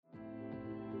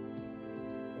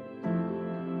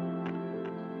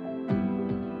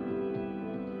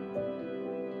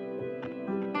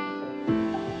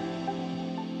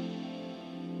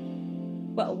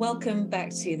Well, welcome back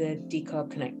to the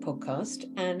Decarb Connect podcast.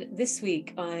 And this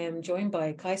week I am joined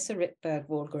by Kajsa Rittberg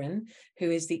Wahlgren, who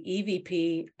is the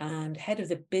EVP and head of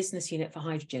the business unit for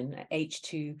hydrogen at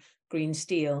H2 Green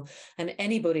Steel. And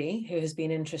anybody who has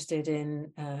been interested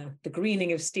in the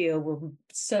greening of steel will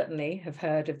certainly have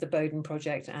heard of the Boden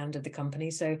project and of the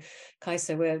company. So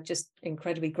Kajsa, we're just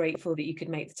incredibly grateful that you could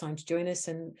make the time to join us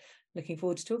and looking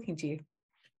forward to talking to you.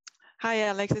 Hi,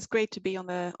 Alex. It's great to be on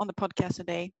the podcast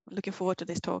today. Looking forward to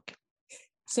this talk.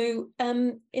 So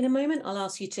in a moment, I'll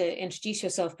ask you to introduce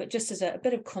yourself, but just as a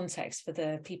bit of context for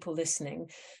the people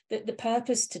listening, the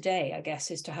purpose today, I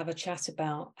guess, is to have a chat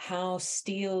about how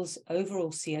steel's overall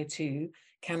CO2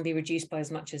 can be reduced by as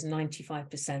much as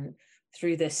 95%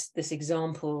 through this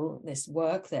example, this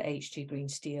work that H2 Green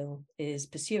Steel is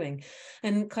pursuing.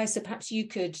 And Kajsa, perhaps you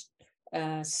could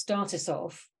start us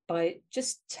off by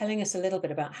just telling us a little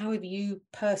bit about how have you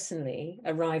personally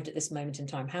arrived at this moment in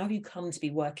time? How have you come to be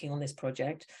working on this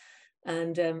project?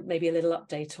 And maybe a little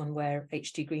update on where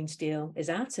H2 Green Steel is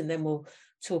at, and then we'll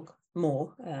talk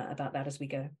more about that as we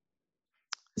go.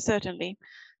 Certainly.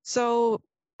 So,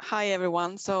 hi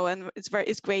everyone.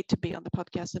 It's great to be on the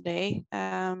podcast today.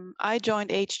 I joined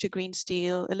H2 Green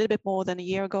Steel a little bit more than a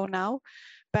year ago now.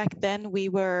 Back then we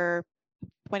were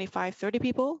 25, 30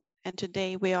 people. And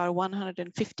today we are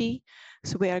 150,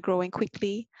 so we are growing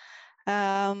quickly.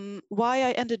 Why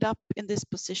I ended up in this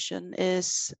position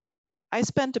is I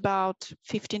spent about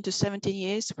 15 to 17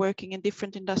 years working in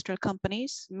different industrial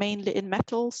companies, mainly in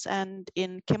metals and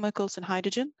in chemicals and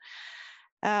hydrogen.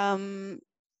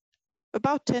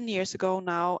 About 10 years ago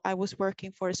now, I was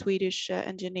working for a Swedish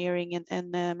engineering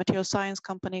and material science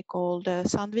company called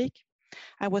Sandvik.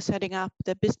 I was heading up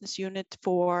the business unit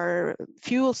for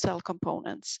fuel cell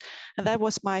components. And that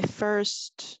was my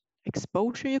first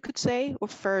exposure, you could say, or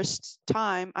first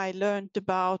time I learned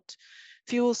about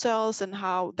fuel cells and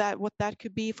what that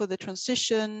could be for the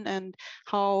transition and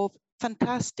how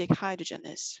fantastic hydrogen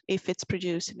is if it's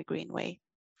produced in a green way.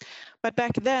 But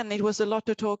back then it was a lot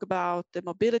to talk about the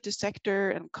mobility sector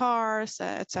and cars,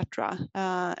 etc.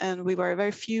 And we were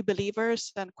very few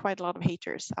believers and quite a lot of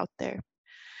haters out there.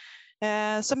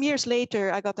 Some years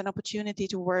later, I got an opportunity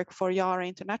to work for Yara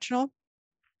International,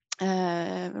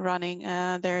 running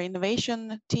their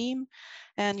innovation team.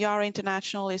 And Yara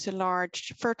International is a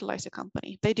large fertilizer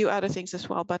company. They do other things as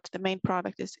well, but the main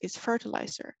product is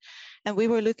fertilizer. And we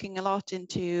were looking a lot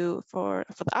into, for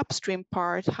the upstream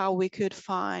part, how we could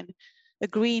find a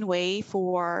green way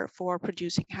for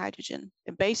producing hydrogen,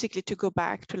 and basically to go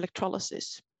back to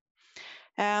electrolysis.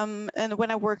 And when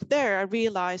I worked there, I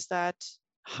realized that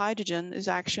hydrogen is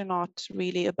actually not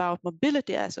really about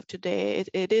mobility as of today.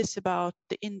 It is about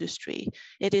the industry.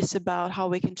 It is about how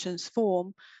we can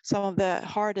transform some of the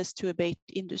hardest to abate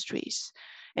industries.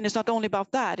 And it's not only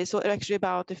about that, it's actually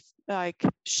about like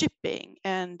shipping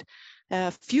and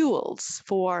fuels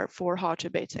for hard to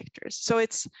abate sectors. So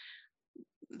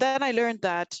then I learned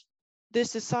that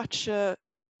this is such a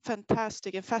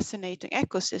fantastic and fascinating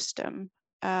ecosystem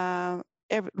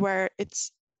where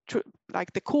it's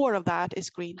like the core of that is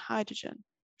green hydrogen.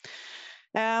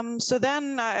 So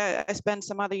then I spent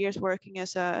some other years working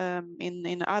as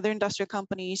in other industrial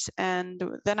companies, and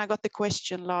then I got the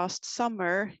question last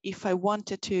summer if I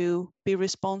wanted to be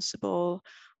responsible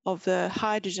of the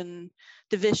hydrogen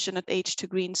division at H2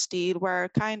 Green Steel, where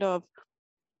kind of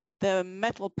the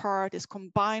metal part is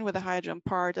combined with the hydrogen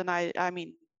part, and I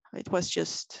mean, it was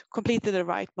just completely the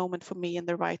right moment for me and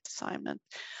the right assignment.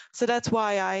 So that's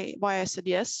why I said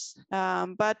yes.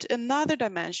 But another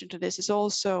dimension to this is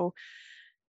also,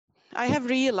 I have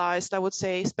realized, I would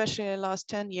say, especially in the last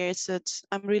 10 years, that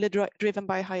I'm really driven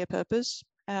by higher purpose.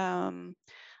 I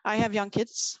have young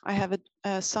kids. I have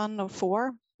a son of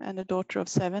 4 and a daughter of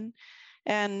 7.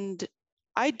 And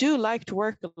I do like to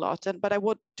work a lot, but I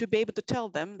want to be able to tell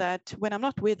them that when I'm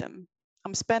not with them,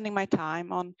 I'm spending my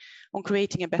time on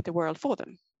creating a better world for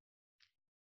them.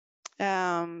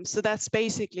 So that's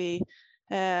basically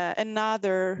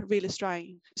another really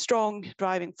strong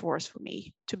driving force for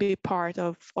me to be part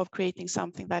of creating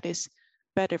something that is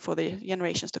better for the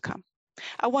generations to come.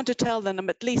 I want to tell them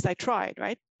at least I tried,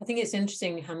 right? I think it's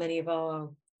interesting how many of our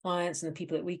clients and the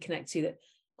people that we connect to, that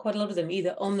quite a lot of them,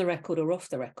 either on the record or off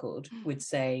the record, would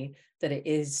say that it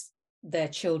is their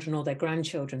children or their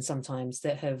grandchildren sometimes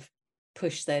that have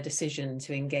pushed their decision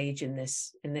to engage in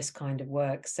this kind of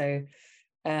work. So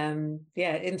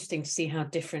yeah, interesting to see how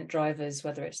different drivers,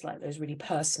 whether it's like those really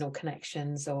personal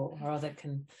connections or other,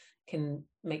 can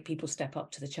make people step up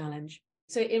to the challenge.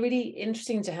 So it's really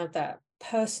interesting to have that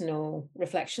personal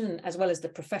reflection as well as the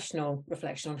professional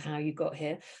reflection on how you got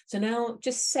here. So now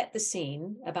just set the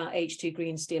scene about H2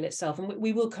 Green Steel itself, and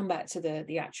we will come back to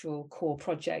the actual core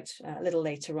project a little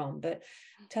later on, but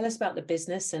tell us about the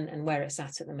business and where it's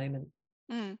at the moment.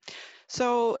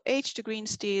 So H2 Green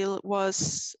Steel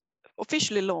was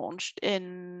officially launched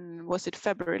in, was it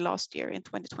February last year in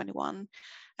 2021?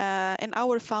 And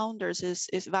our founders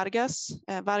is Vargas.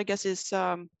 Vargas is,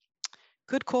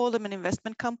 could call them an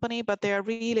investment company, but they are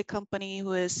really a company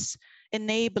who is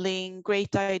enabling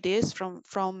great ideas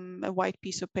from a white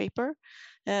piece of paper.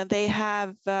 They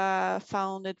have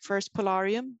founded first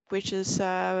Polarium, which is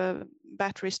a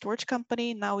battery storage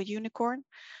company, now a unicorn.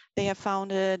 They have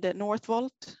founded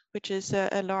Northvolt, which is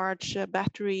a large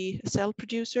battery cell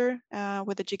producer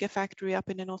with a gigafactory up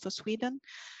in the north of Sweden.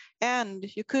 And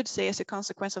you could say as a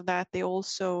consequence of that, they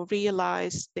also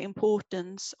realized the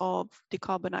importance of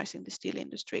decarbonizing the steel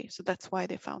industry. So that's why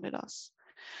they founded us.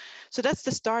 So that's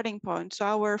the starting point. So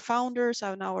our founders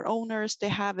and our owners, they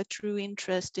have a true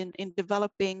interest in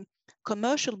developing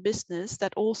commercial business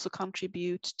that also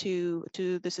contributes to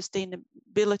the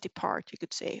sustainability part, you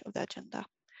could say, of the agenda.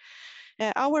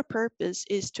 Our purpose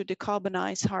is to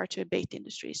decarbonize hard-to-abate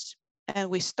industries, and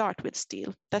we start with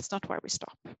steel. That's not where we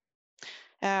stop.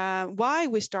 Why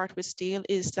we start with steel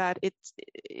is that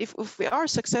if we are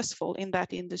successful in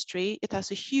that industry, it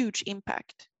has a huge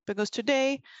impact, because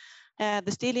today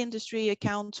the steel industry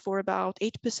accounts for about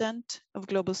 8% of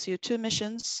global CO2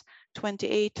 emissions,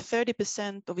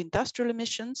 28-30% of industrial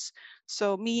emissions.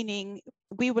 So meaning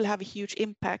we will have a huge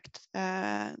impact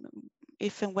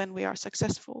if and when we are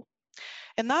successful.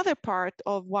 Another part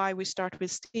of why we start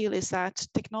with steel is that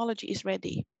technology is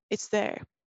ready. It's there.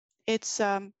 It's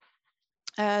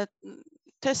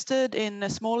tested in a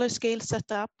smaller scale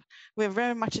setup. We're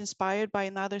very much inspired by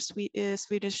another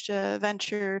Swedish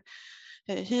venture,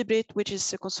 Hybrit, which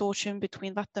is a consortium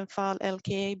between Vattenfall,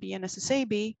 LKAB, and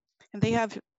SSAB. And they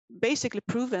have basically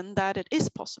proven that it is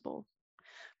possible.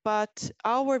 But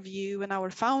our view and our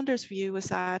founders' view is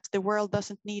that the world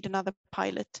doesn't need another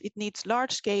pilot. It needs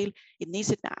large scale, it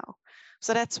needs it now.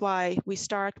 So that's why we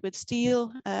start with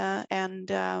steel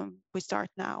and we start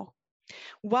now.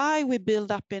 Why we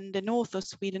build up in the north of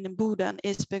Sweden in Boden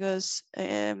is because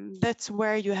that's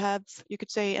where you have, you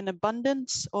could say, an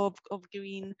abundance of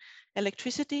green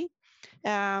electricity.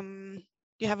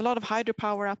 You have a lot of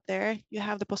hydropower up there. You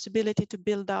have the possibility to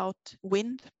build out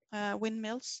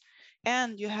windmills,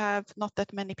 and you have not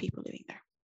that many people living there.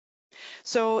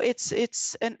 So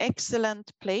it's an excellent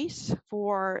place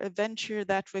for a venture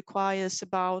that requires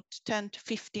about 10 to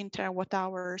 15 terawatt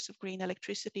hours of green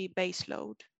electricity base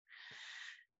load.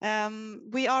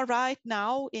 We are right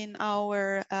now in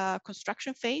our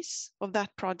construction phase of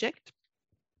that project.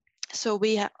 So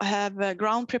we have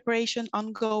ground preparation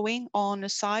ongoing on a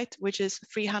site which is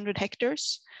 300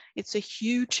 hectares. It's a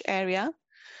huge area.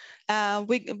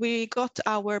 We got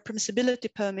our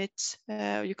permissibility permit,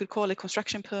 you could call it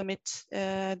construction permit,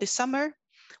 this summer,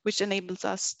 which enables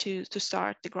us to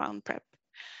start the ground prep.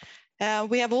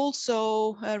 We have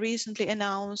also recently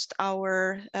announced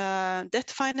our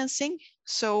debt financing.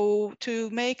 So to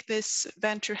make this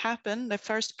venture happen, the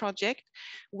first project,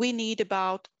 we need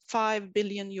about 5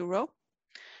 billion euro.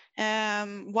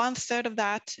 1/3 of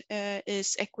that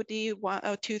is equity,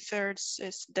 2/3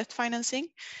 is debt financing.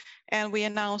 And we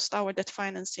announced our debt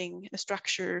financing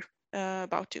structure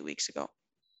about 2 weeks ago.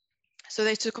 So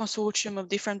there's a consortium of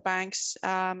different banks,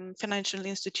 financial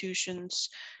institutions,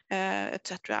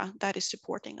 etc., that is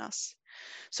supporting us.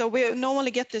 So we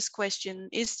normally get this question: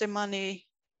 is there money?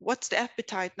 What's the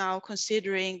appetite now,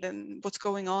 considering what's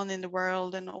going on in the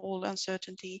world and all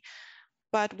uncertainty?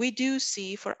 But we do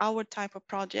see for our type of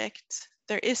project,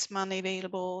 there is money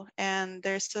available, and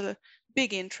there's a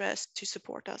big interest to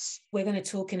support us. We're going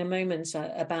to talk in a moment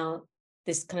about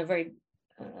this kind of very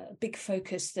big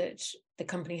focus that the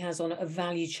company has on a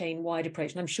value chain wide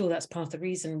approach. And I'm sure that's part of the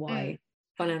reason why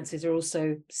finances are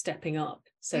also stepping up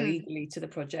so eagerly to the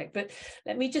project. But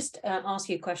let me just ask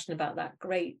you a question about that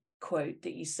great quote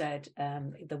that you said,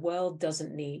 the world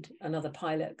doesn't need another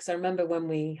pilot. Because I remember when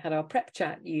we had our prep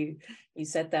chat, you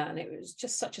said that, and it was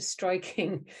just such a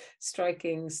striking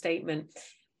statement.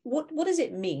 What does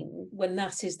it mean when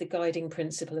that is the guiding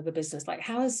principle of a business? Like,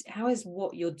 how is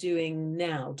what you're doing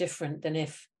now different than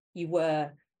if you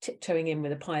were tiptoeing in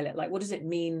with a pilot? Like, what does it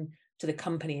mean to the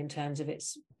company in terms of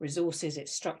its resources,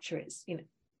 its structure? Its,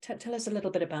 tell us a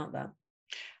little bit about that.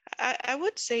 I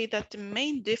would say that the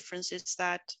main difference is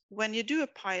that when you do a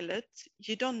pilot,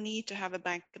 you don't need to have a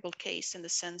bankable case, in the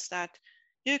sense that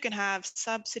you can have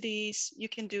subsidies, you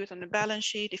can do it on a balance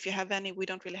sheet. If you have any, we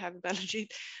don't really have a balance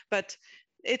sheet, but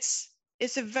it's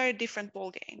it's a very different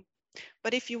ballgame.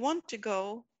 But if you want to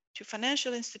go to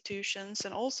financial institutions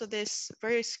and also this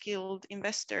very skilled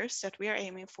investors that we are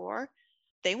aiming for,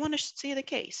 they want to see the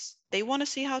case. They want to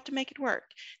see how to make it work.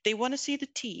 They want to see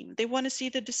the team. They want to see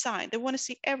the design. They want to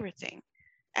see everything.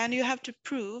 And you have to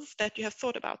prove that you have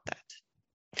thought about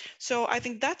that. So I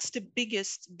think that's the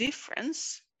biggest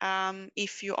difference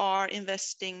if you are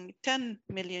investing 10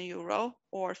 million euro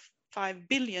or 5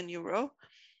 billion euro,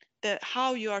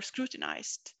 how you are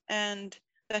scrutinized, and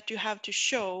that you have to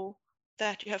show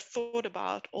that you have thought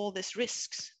about all these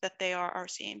risks that they are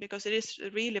seeing, because it is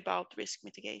really about risk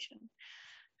mitigation.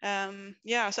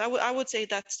 Yeah, so I would say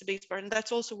that's the biggest part. And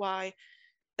that's also why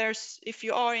if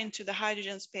you are into the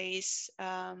hydrogen space,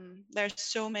 there's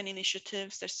so many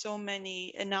initiatives, there's so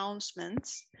many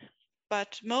announcements,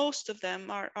 but most of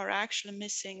them are actually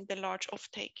missing the large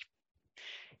offtake.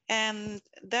 And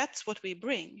that's what we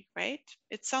bring, right?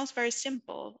 It sounds very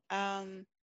simple,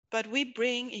 but we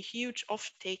bring a huge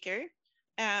off-taker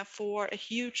for a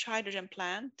huge hydrogen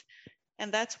plant.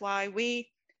 And that's why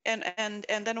and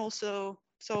then also,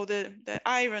 so the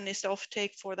iron is the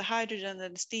offtake for the hydrogen,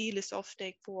 and the steel is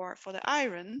offtake for the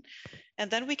iron.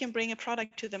 And then we can bring a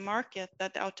product to the market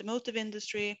that the automotive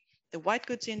industry, the white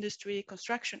goods industry,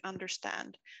 construction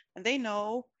understand. And they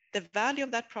know the value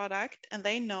of that product, and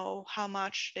they know how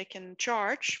much they can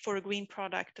charge for a green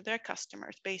product to their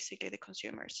customers, basically the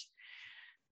consumers.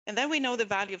 And then we know the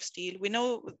value of steel. We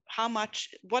know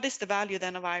what is the value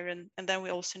then of iron, and then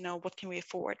we also know what can we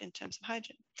afford in terms of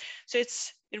hydrogen. So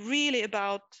it's really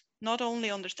about not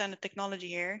only understand the technology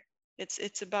here,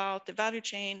 it's about the value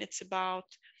chain, it's about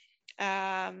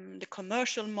the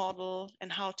commercial model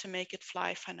and how to make it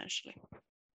fly financially.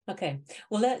 Okay,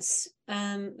 well, let's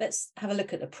have a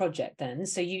look at the project then.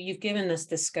 So you've given us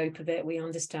the scope of it. We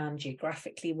understand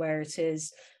geographically where it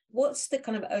is. What's the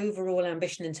kind of overall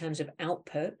ambition in terms of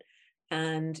output?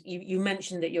 And you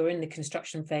mentioned that you're in the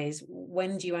construction phase.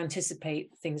 When do you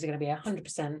anticipate things are going to be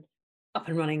 100% up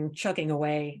and running, chugging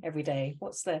away every day?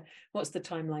 What's the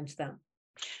timeline to that?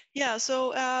 Yeah,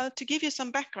 so to give you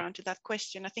some background to that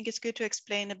question, I think it's good to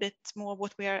explain a bit more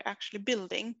what we are actually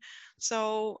building.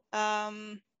 So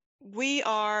we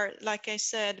are, like I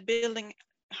said, building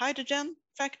a hydrogen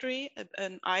factory,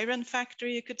 an iron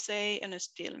factory, you could say, and a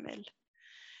steel mill.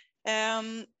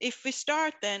 If we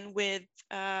start then with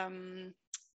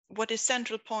what is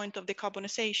central point of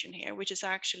decarbonization here, which is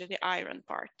actually the iron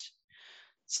part.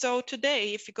 So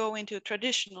today, if you go into a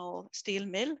traditional steel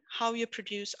mill, how you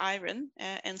produce iron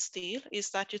and steel is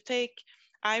that you take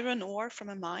iron ore from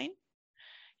a mine,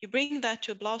 you bring that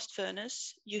to a blast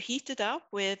furnace, you heat it up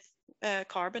with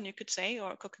carbon, you could say,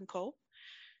 or coking coal.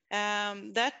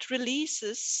 That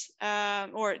releases,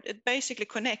 or it basically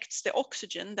connects the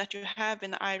oxygen that you have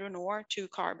in the iron ore to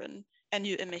carbon, and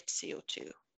you emit CO2.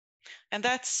 And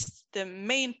that's the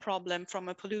main problem from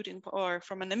a polluting or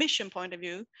from an emission point of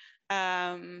view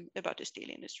about the steel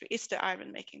industry. It's the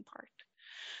iron making part.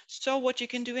 So what you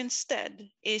can do instead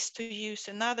is to use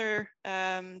another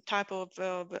type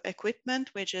of equipment,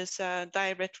 which is a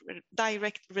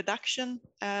direct reduction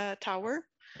tower.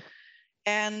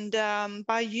 And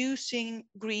by using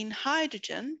green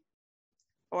hydrogen,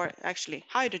 or actually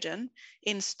hydrogen,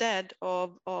 instead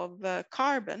of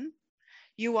carbon,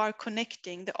 you are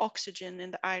connecting the oxygen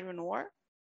in the iron ore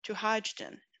to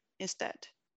hydrogen instead.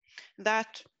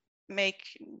 That make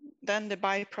then the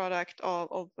byproduct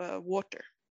of water.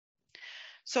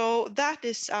 So that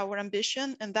is our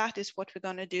ambition, and that is what we're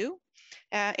going to do.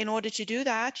 In order to do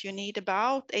that, you need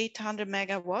about 800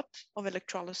 megawatt of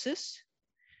electrolysis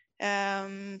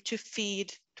to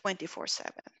feed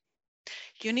 24/7.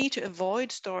 You need to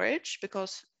avoid storage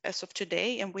because as of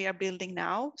today, and we are building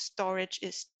now, storage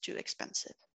is too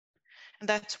expensive. And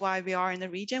that's why we are in a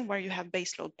region where you have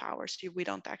baseload power, so we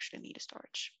don't actually need a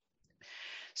storage.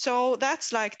 So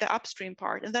that's like the upstream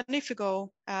part. And then if you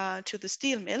go to the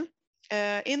steel mill,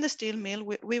 in the steel mill,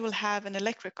 we will have an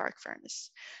electric arc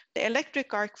furnace. The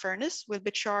electric arc furnace will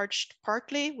be charged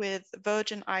partly with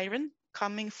virgin iron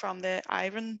coming from the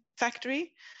iron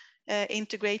factory,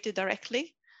 integrated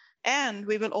directly. And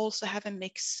we will also have a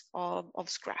mix of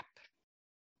scrap.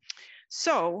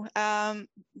 So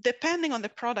depending on the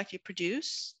product you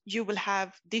produce, you will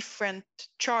have different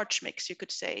charge mix, you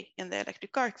could say, in the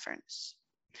electric arc furnace.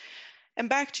 And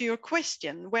back to your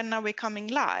question, when are we coming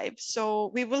live?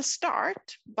 So we will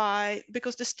start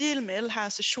because the steel mill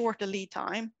has a shorter lead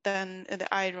time than the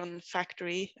iron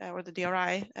factory or the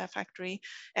DRI factory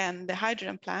and the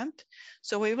hydrogen plant.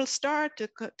 So we will start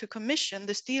to commission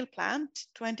the steel plant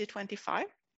 2025,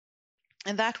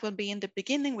 and that will be in the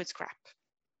beginning with scrap,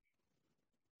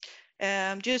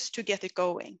 just to get it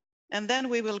going. And then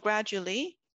we will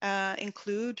gradually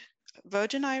include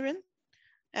virgin iron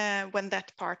when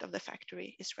that part of the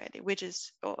factory is ready, which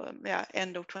is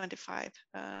end of 25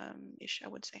 ish, I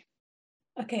would say.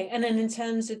 Okay, and then in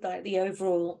terms of like the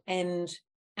overall end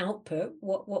output,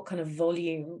 what kind of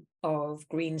volume of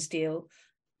green steel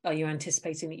are you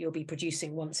anticipating that you'll be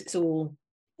producing once it's all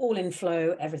in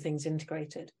flow, everything's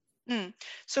integrated?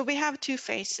 So we have two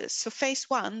phases. So phase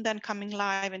one, then coming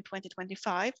live in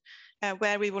 2025,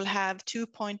 where we will have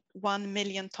 2.1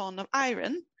 million ton of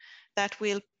iron that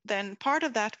will then, part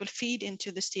of that will feed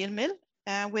into the steel mill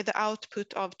with the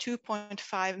output of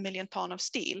 2.5 million ton of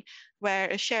steel, where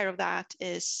a share of that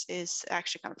is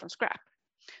actually coming from scrap.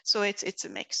 So it's a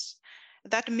mix.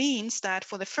 That means that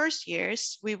for the first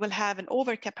years, we will have an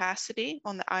overcapacity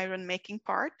on the iron making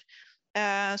part.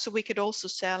 So we could also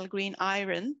sell green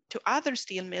iron to other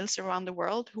steel mills around the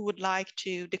world who would like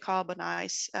to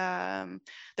decarbonize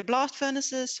the blast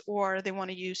furnaces, or they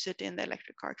want to use it in the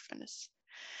electric arc furnace.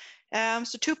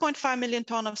 So 2.5 million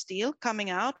ton of steel coming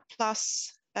out,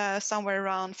 plus somewhere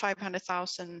around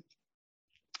 500,000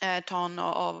 ton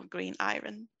of green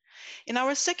iron. In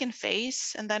our second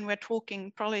phase, and then we're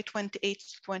talking probably 28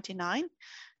 to 29,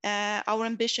 our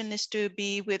ambition is to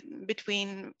be with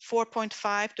between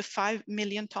 4.5 to 5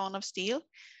 million ton of steel.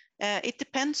 It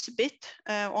depends a bit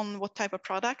on what type of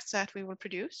products that we will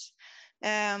produce.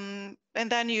 And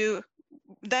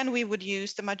then we would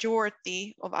use the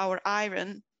majority of our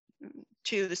iron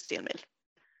to the steel mill.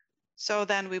 So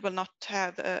then we will not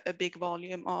have a big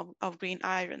volume of green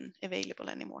iron available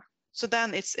anymore. So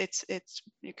then it's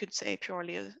you could say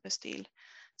purely a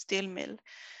steel mill.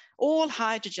 All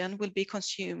hydrogen will be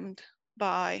consumed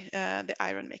by the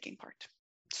iron making part.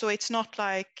 So it's not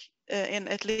like in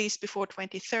at least before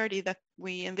 2030 that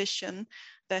we envision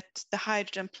that the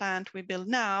hydrogen plant we build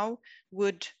now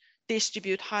would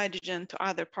distribute hydrogen to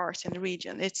other parts in the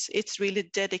region. It's really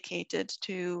dedicated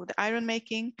to the iron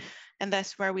making, and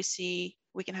that's where we see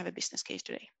we can have a business case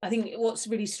today. I think what's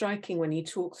really striking when you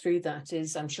talk through that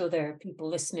is, I'm sure there are people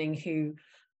listening who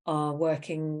are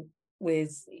working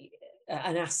with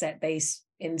an asset base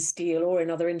in steel or in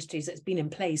other industries that's been in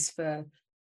place for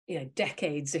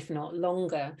decades, if not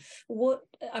longer.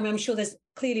 I'm sure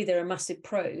there are massive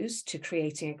pros to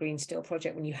creating a green steel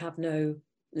project when you have no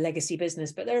legacy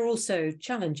business, but there are also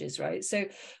challenges, right? So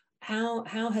how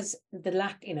has the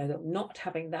lack, not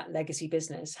having that legacy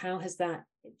business, how has that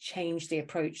changed the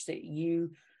approach that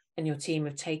you and your team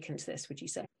have taken to this, would you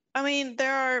say? I mean,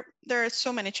 there are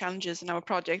so many challenges in our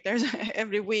project. There's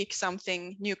every week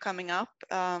something new coming up,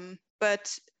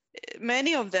 but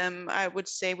many of them I would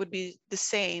say would be the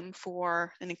same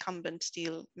for an incumbent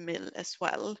steel mill as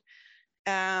well.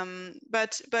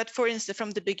 But for instance,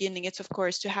 from the beginning, it's of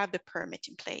course to have the permit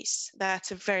in place.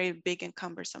 That's a very big and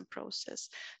cumbersome process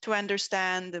to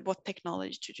understand what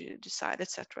technology to decide,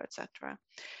 etc., etc.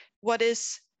 What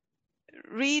is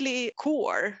really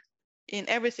core in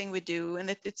everything we do, and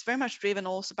it's very much driven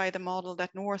also by the model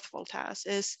that Northvolt has,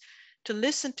 is to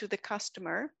listen to the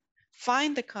customer,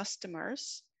 find the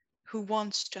customers who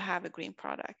wants to have a green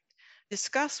product,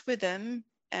 discuss with them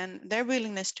and their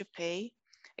willingness to pay,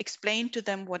 explain to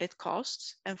them what it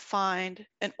costs, and find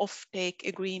an offtake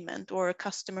agreement or a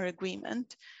customer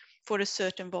agreement for a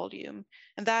certain volume.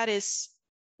 And that is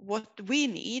what we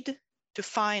need to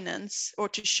finance or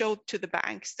to show to the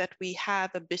banks that we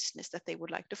have a business that they would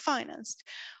like to finance.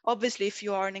 Obviously, if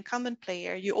you are an incumbent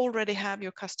player, you already have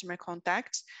your customer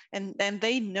contacts, and then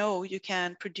they know you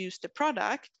can produce the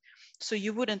product. So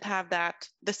you wouldn't have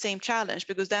the same challenge,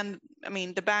 because then, I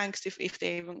mean, the banks, if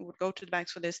they even would go to the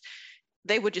banks for this,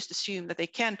 they would just assume that they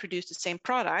can produce the same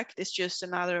product. It's just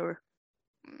another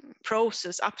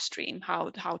process upstream how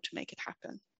to make it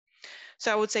happen.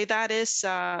 So I would say that is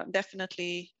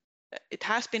definitely, it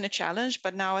has been a challenge,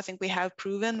 but now I think we have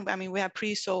proven, I mean, we have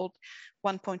pre-sold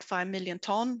 1.5 million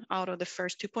ton out of the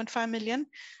first 2.5 million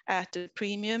at a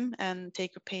premium and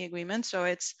take or pay agreement. So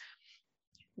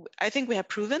I think we have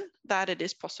proven that it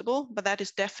is possible, but that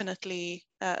is definitely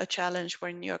a challenge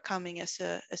when you're coming as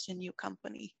a new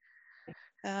company.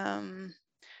 On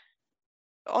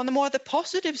the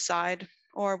positive side,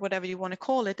 or whatever you want to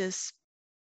call it, is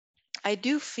I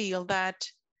do feel that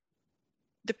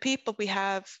the people we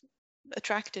have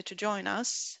attracted to join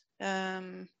us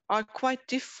are quite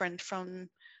different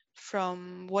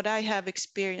from what I have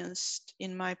experienced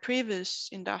in my previous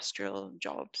industrial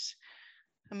jobs.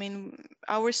 I mean,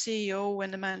 our CEO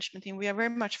and the management team, we are very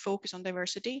much focused on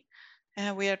diversity,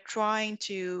 and we are trying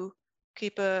to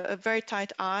keep a very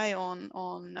tight eye on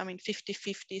I mean,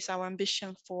 50-50 is our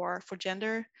ambition for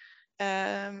gender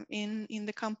in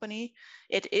the company.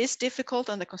 It is difficult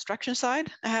on the construction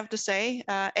side, I have to say.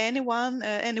 Any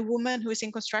woman who is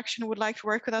in construction who would like to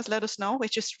work with us, let us know.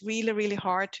 It's just really, really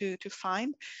hard to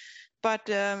find. But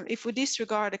if we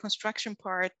disregard the construction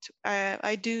part,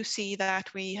 I do see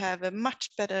that we have a much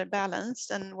better balance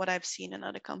than what I've seen in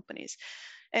other companies.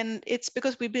 And it's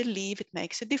because we believe it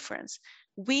makes a difference.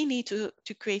 We need to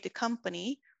create a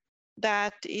company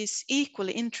that is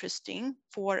equally interesting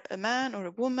for a man or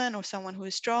a woman or someone who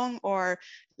is strong or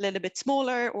a little bit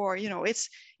smaller, or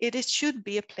it should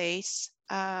be a place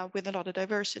with a lot of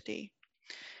diversity.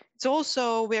 It's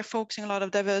also, we are focusing a lot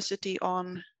of diversity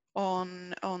on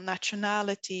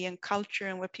nationality and culture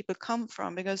and where people come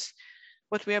from, because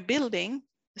what we are building,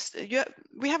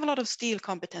 we have a lot of steel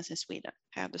competence in Sweden,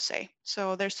 I have to say.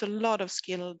 So there's a lot of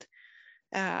skilled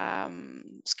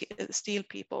steel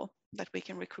people that we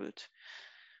can recruit.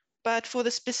 But for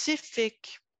the specific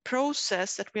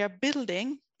process that we are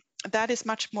building, that is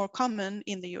much more common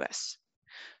in the US.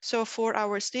 So for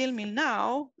our steel mill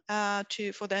now,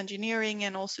 for the engineering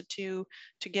and also to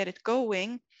get it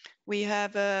going, we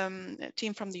have a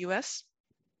team from the US.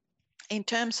 In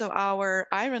terms of our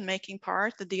iron making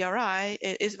part, the DRI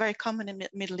is very common in the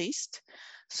Middle East.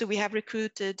 So we have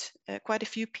recruited quite a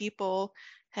few people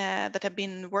that have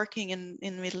been working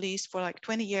in Middle East for like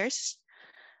 20 years.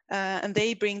 And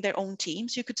they bring their own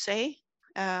teams, you could say.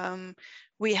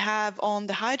 We have on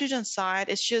the hydrogen side,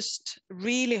 it's just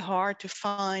really hard to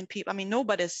find people. I mean,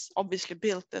 nobody's obviously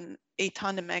built an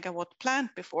 800 megawatt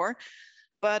plant before,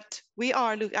 but we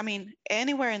are,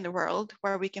 anywhere in the world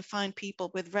where we can find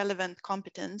people with relevant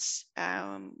competence,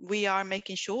 we are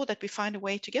making sure that we find a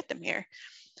way to get them here.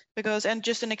 Because, and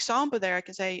just an example there, I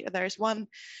can say there's one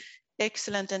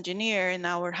excellent engineer in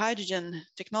our hydrogen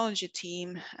technology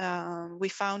team. We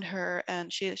found her,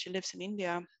 and she lives in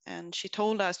India, and she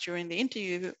told us during the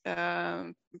interview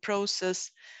process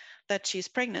that she's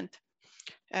pregnant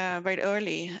very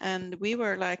early. And we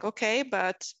were like, okay,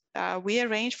 but we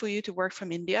arrange for you to work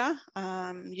from India.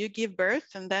 You give birth,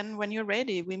 and then when you're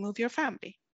ready, we move your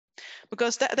family.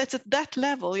 Because that's at that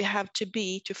level you have to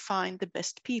be to find the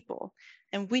best people.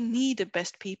 And we need the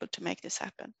best people to make this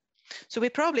happen. So we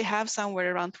probably have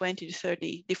somewhere around 20 to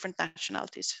 30 different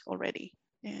nationalities already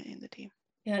in the team.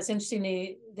 Yeah, it's interesting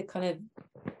the kind of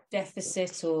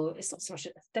deficit, or it's not so much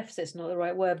deficit, it's not the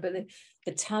right word, but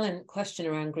the talent question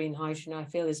around green hydrogen, I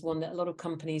feel, is one that a lot of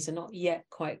companies are not yet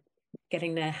quite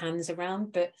getting their hands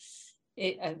around, but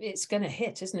it's going to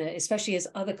hit, isn't it? Especially as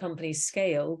other companies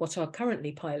scale what are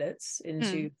currently pilots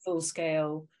into full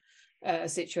scale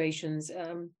situations.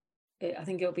 I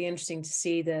think it'll be interesting to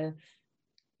see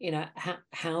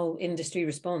how industry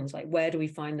responds. Like, where do we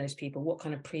find those people? What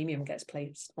kind of premium gets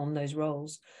placed on those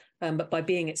roles? But by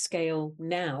being at scale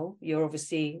now, you're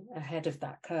obviously ahead of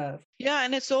that curve. Yeah,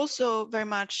 and it's also very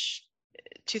much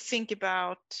to think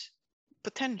about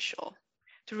potential,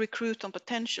 to recruit on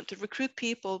potential, to recruit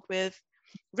people with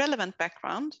relevant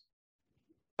background,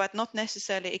 but not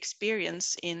necessarily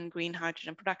experience in green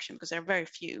hydrogen production, because there are very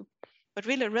few, but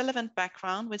really relevant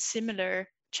background with similar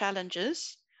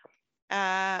challenges,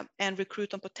 and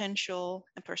recruit on potential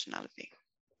and personality.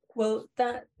 Well,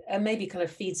 that maybe kind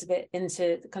of feeds a bit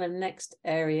into the kind of next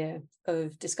area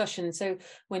of discussion. So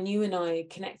when you and I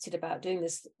connected about doing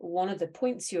this, one of the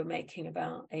points you were making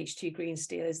about H2 Green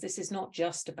Steel is this is not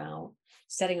just about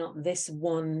setting up this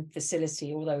one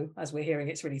facility, although as we're hearing,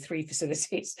 it's really 3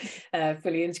 facilities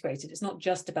fully integrated. It's not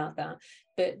just about that,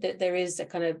 but that there is a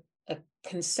kind of a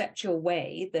conceptual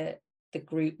way that the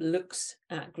group looks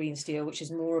at green steel, which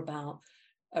is more about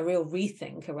a real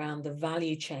rethink around the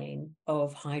value chain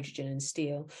of hydrogen and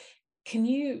steel. Can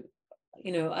you,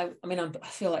 I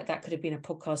feel like that could have been a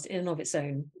podcast in and of its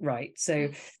own right. So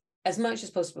as much as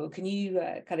possible, can you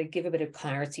kind of give a bit of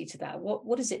clarity to that?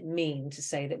 What does it mean to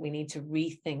say that we need to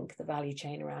rethink the value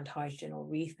chain around hydrogen, or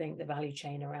rethink the value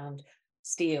chain around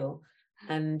steel?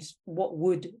 And what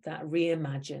would that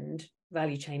reimagined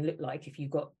value chain look like if you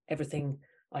got everything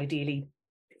ideally,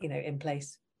 in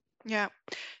place? Yeah,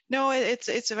 no,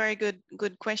 it's a very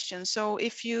good question. So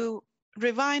if you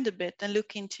rewind a bit and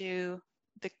look into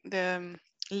the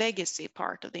legacy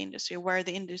part of the industry, where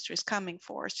the industry is coming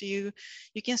for, so you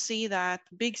can see that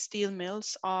big steel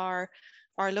mills are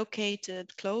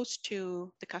located close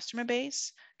to the customer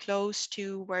base, close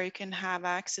to where you can have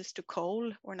access to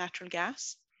coal or natural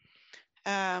gas,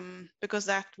 because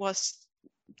that was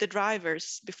the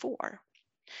drivers before.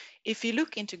 If you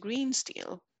look into green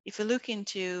steel, if you look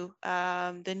into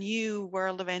the new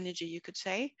world of energy, you could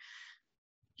say,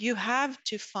 you have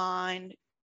to find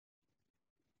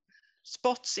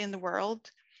spots in the world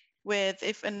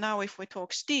if we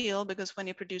talk steel, because when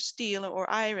you produce steel or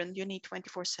iron, you need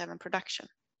 24/7 production.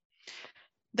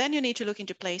 Then you need to look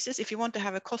into places, if you want to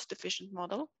have a cost-efficient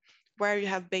model, where you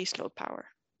have baseload power.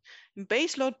 In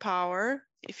baseload power,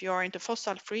 if you are into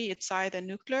fossil-free, it's either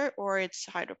nuclear or it's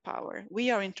hydropower.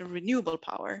 We are into renewable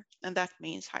power, and that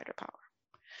means hydropower.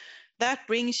 That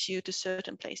brings you to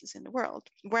certain places in the world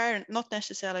where not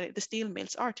necessarily the steel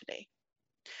mills are today.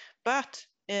 But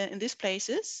in these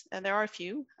places, and there are a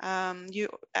few, you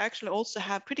actually also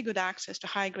have pretty good access to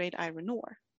high-grade iron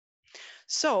ore.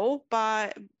 So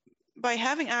by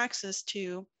having access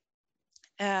to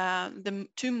the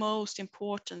two most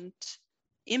important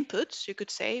inputs, you could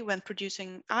say, when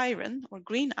producing iron or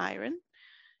green iron,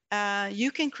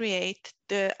 you can create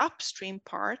the upstream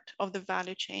part of the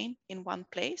value chain in one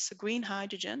place, so green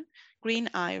hydrogen, green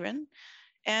iron,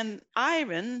 and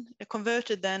iron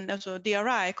converted then, also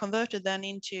DRI converted then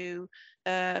into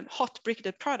a hot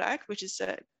briquetted product, which is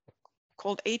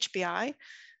called HBI.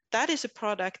 That is a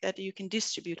product that you can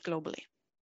distribute globally.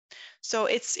 So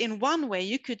it's in one way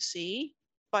you could see,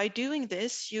 by doing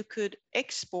this, you could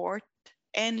export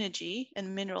energy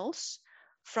and minerals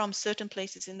from certain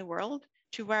places in the world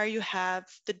to where you have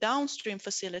the downstream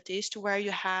facilities, to where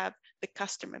you have the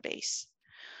customer base.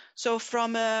 So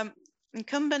from an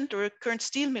incumbent or a current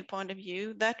steel mill point of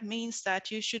view, that means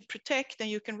that you should protect and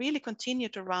you can really continue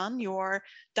to run your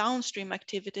downstream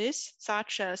activities,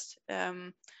 such as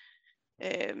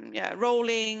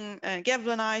rolling,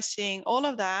 galvanizing, all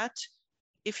of that.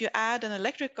 If you add an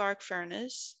electric arc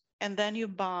furnace and then you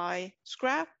buy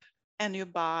scrap and you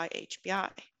buy HBI.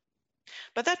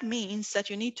 But that means that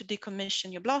you need to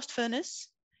decommission your blast furnace,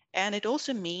 and it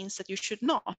also means that you should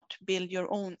not build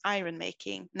your own iron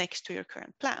making next to your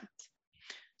current plant.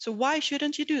 So why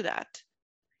shouldn't you do that?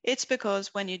 It's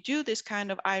because when you do this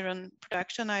kind of iron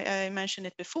production, I mentioned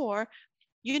it before,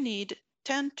 you need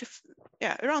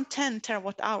around 10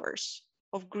 terawatt hours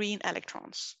of green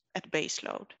electrons at base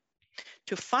load.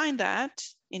 To find that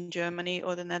in Germany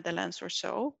or the Netherlands or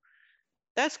so,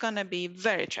 that's going to be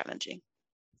very challenging.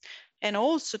 And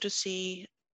also to see,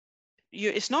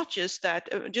 it's not just that,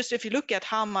 just if you look at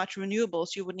how much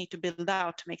renewables you would need to build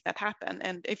out to make that happen.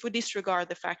 And if we disregard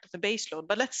the fact of the base load,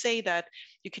 but let's say that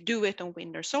you could do it on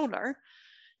wind or solar,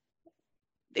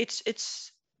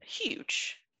 it's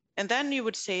huge. And then you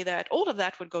would say that all of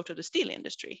that would go to the steel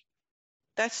industry.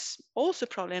 That's also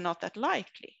probably not that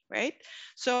likely, right?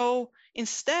 So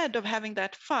instead of having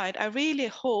that fight, I really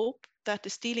hope that the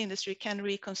steel industry can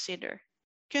reconsider,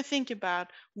 can think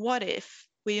about what if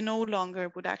we no longer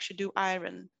would actually do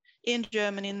iron in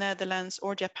Germany, Netherlands,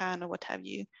 or Japan, or what have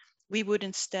you. We would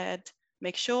instead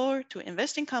make sure to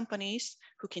invest in companies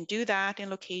who can do that in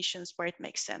locations where it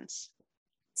makes sense.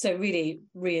 So really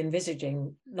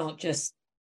re-envisaging not just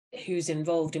who's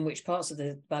involved in which parts of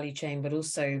the value chain, but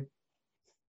also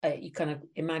you kind of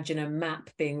imagine a map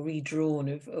being redrawn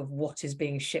of what is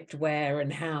being shipped where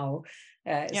and how.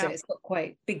 So it's got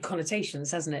quite big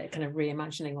connotations, hasn't it? Kind of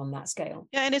reimagining on that scale.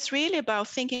 Yeah, and it's really about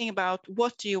thinking about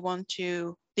what do you want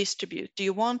to distribute? Do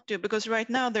you want to, because right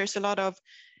now there's a lot of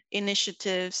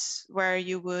initiatives where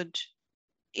you would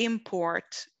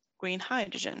import green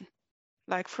hydrogen,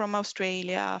 like from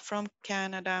Australia, from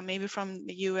Canada, maybe from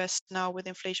the US now with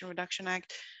Inflation Reduction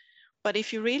Act. But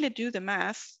if you really do the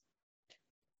math,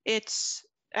 it's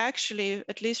actually,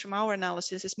 at least from our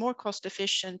analysis, it's more cost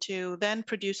efficient to then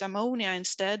produce ammonia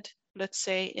instead, let's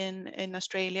say in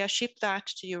Australia, ship that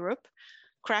to Europe,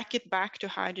 crack it back to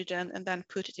hydrogen, and then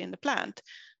put it in the plant.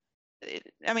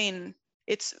 I mean,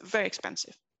 it's very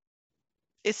expensive.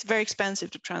 It's very expensive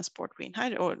to transport green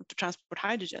hydrogen or to transport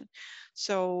hydrogen.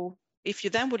 So if you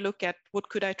then would look at what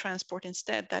could I transport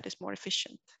instead, that is more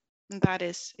efficient. And that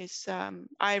is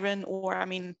iron, or I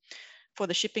mean, for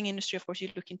the shipping industry, of course, you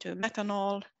look into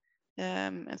methanol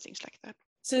and things like that.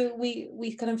 So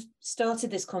we kind of started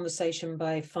this conversation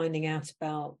by finding out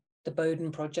about the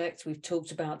Boden project. We've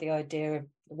talked about the idea of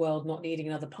the world not needing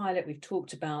another pilot. We've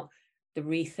talked about the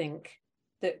rethink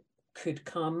that could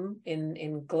come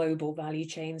in global value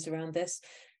chains around this.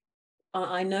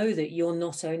 I know that you're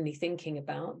not only thinking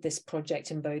about this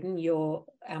project in Boden, your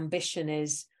ambition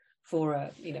is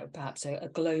for perhaps a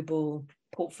global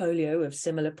portfolio of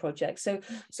similar projects. So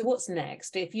what's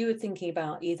next? If you were thinking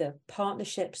about either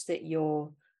partnerships that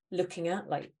you're looking at,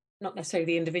 like not necessarily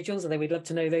the individuals, although we'd love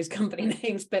to know those company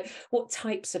names, but what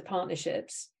types of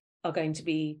partnerships are going to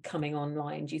be coming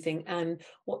online, do you think? And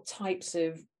what types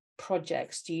of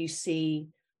projects do you see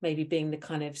maybe being the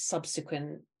kind of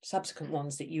subsequent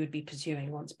ones that you would be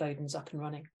pursuing once Boden's up and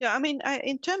running? Yeah, I mean,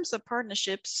 in terms of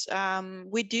partnerships,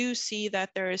 we do see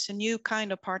that there is a new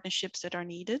kind of partnerships that are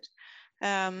needed.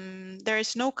 There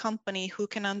is no company who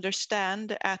can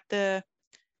understand at the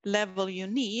level you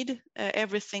need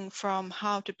everything from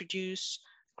how to produce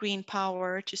green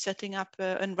power to setting up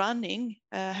and running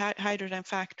a hydrogen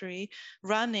factory,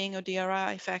 running a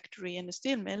DRI factory and a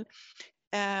steel mill.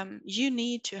 You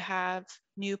need to have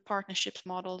new partnerships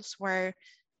models where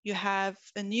you have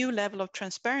a new level of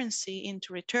transparency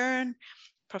into return,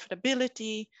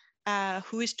 profitability,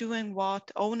 who is doing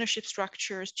what, ownership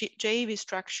structures, JV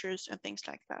structures, and things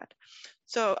like that.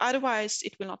 So otherwise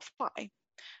it will not fly.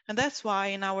 And that's why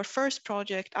in our first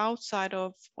project outside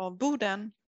of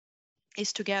Boden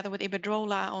is together with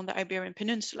Iberdrola on the Iberian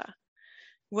Peninsula,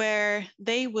 where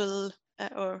they will,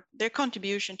 or their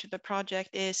contribution to the project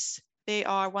is they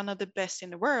are one of the best in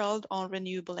the world on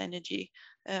renewable energy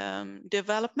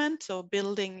development, so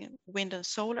building wind and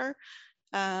solar,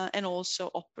 and also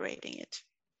operating it.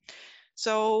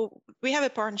 So we have a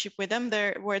partnership with them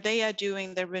there where they are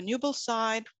doing the renewable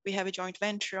side. We have a joint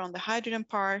venture on the hydrogen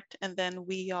part, and then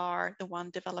we are the one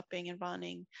developing and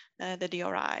running the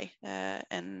DRI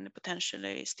and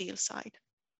potentially steel side.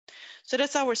 So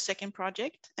that's our second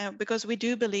project, because we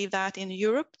do believe that in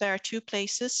Europe, there are two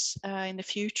places in the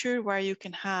future where you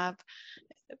can have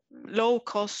low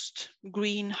cost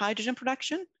green hydrogen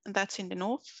production, and that's in the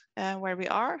north where we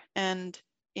are, and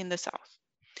in the south.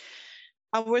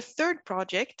 Our third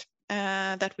project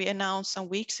that we announced some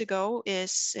weeks ago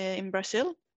is in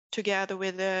Brazil, together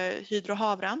with Hydro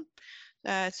Havran.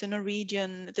 It's a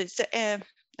Norwegian, it's a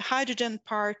hydrogen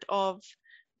part of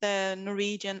the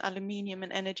Norwegian aluminium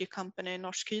and energy company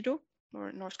Norsk Hydro,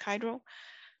 or Norsk Hydro.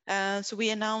 So we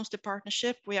announced the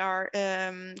partnership. We are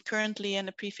currently in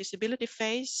a pre-feasibility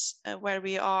phase where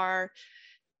we are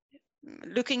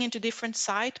looking into different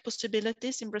site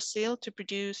possibilities in Brazil to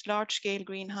produce large-scale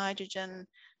green hydrogen,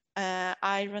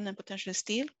 iron, and potentially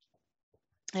steel.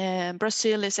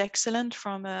 Brazil is excellent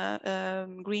from a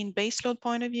green baseload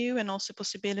point of view, and also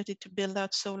possibility to build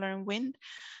out solar and wind.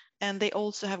 And they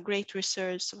also have great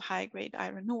reserves of high-grade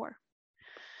iron ore.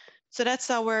 So that's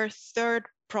our third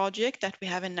project that we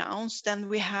have announced. And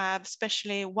we have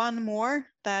especially one more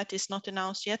that is not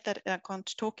announced yet that I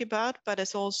can't talk about, but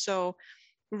it's also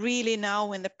really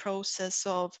now in the process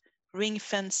of ring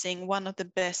fencing one of the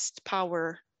best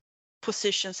power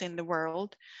positions in the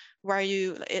world, where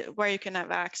you can have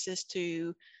access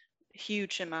to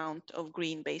huge amount of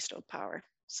green baseload power.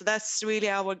 So that's really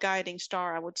our guiding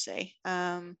star, I would say.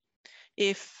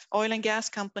 If oil and gas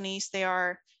companies, they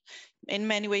are in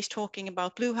many ways talking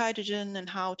about blue hydrogen and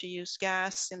how to use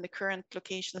gas in the current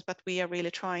locations, but we are really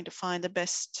trying to find the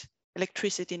best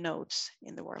electricity nodes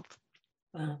in the world.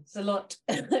 Wow, it's a lot,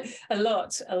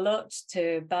 a lot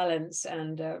to balance,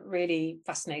 and really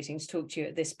fascinating to talk to you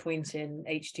at this point in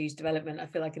H2's development. I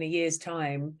feel like in a year's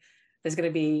time, there's going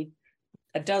to be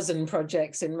a dozen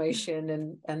projects in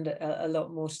motion and a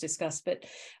lot more to discuss. But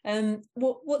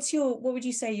what would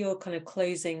you say your kind of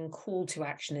closing call to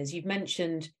action is? You've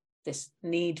mentioned this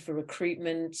need for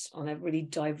recruitment on a really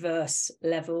diverse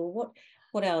level.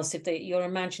 What else, if you're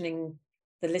imagining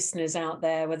the listeners out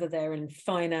there, whether they're in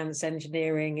finance,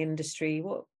 engineering, industry,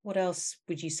 what else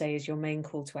would you say is your main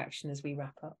call to action as we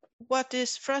wrap up? What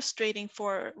is frustrating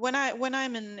for when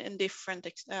I'm in different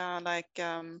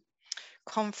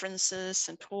conferences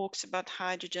and talks about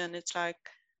hydrogen, it's like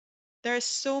there are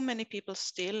so many people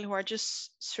still who are just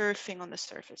surfing on the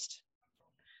surface.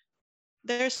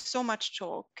 There's so much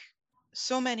talk,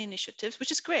 so many initiatives, which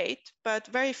is great, but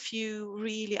very few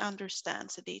really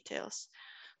understands the details.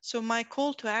 So my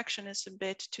call to action is a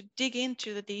bit to dig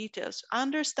into the details,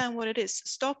 understand what it is.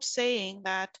 Stop saying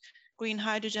that green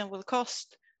hydrogen will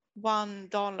cost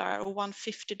 $1 or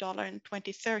 $150 in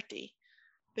 2030,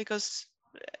 because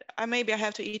maybe I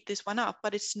have to eat this one up,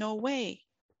 but it's no way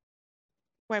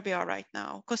where we are right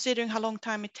now, considering how long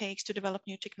time it takes to develop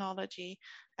new technology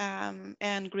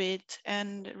and grid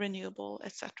and renewable,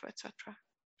 etc., etc.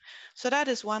 So that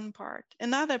is one part.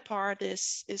 Another part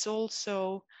is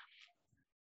also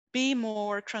be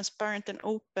more transparent and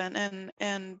open,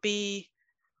 and be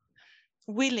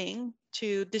willing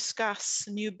to discuss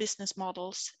new business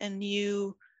models and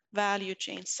new value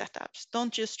chain setups.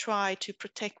 Don't just try to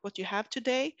protect what you have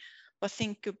today, but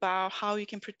think about how you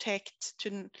can protect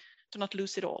to not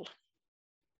lose it all.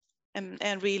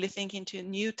 And really think into a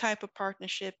new type of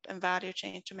partnership and value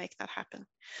chain to make that happen.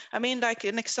 I mean, like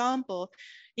an example,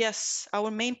 yes,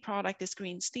 our main product is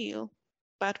green steel,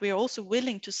 but we are also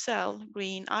willing to sell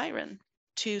green iron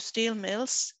to steel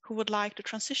mills who would like to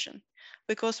transition,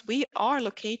 because we are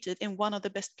located in one of the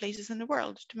best places in the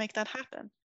world to make that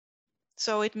happen.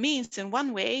 So it means in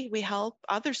one way we help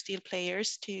other steel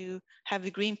players to have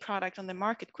the green product on the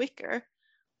market quicker,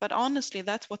 But honestly,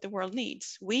 that's what the world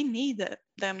needs. We need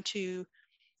them to,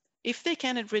 if they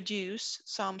can reduce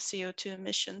some CO2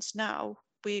 emissions now,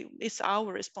 it's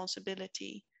our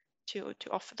responsibility to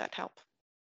offer that help.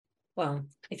 Well,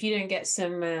 if you don't get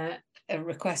some a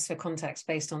request for contacts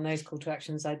based on those call to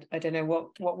actions, I don't know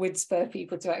what would spur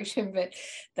people to action. But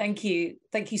thank you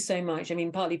so much. I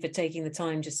mean, partly for taking the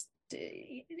time,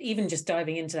 even just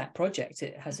diving into that project,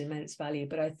 it has immense value.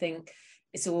 But I think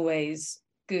it's always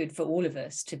good for all of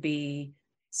us to be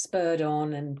spurred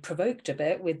on and provoked a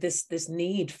bit with this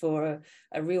need for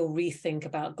a real rethink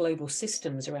about global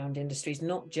systems around industries,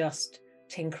 not just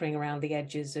tinkering around the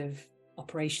edges of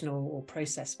operational or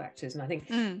process factors. And I think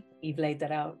you've laid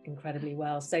that out incredibly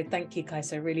well. So thank you,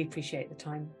 Kajsa. I really appreciate the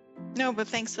time. No, but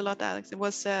thanks a lot, Alex. It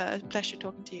was a pleasure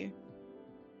talking to you.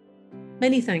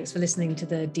 Many thanks for listening to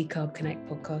the Decarb Connect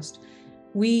podcast.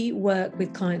 We work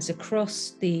with clients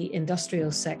across the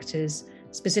industrial sectors,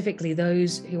 specifically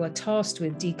those who are tasked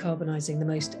with decarbonising the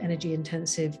most energy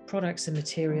intensive products and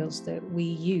materials that we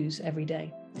use every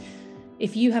day.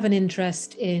 If you have an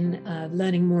interest in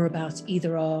learning more about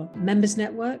either our members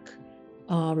network,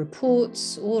 our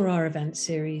reports, or our event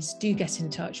series, do get in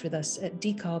touch with us at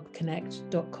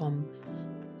decarbconnect.com.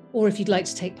 Or if you'd like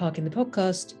to take part in the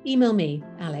podcast, email me,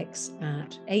 Alex,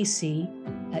 at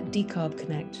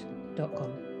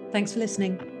ac@decarbconnect.com. Thanks for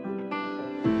listening.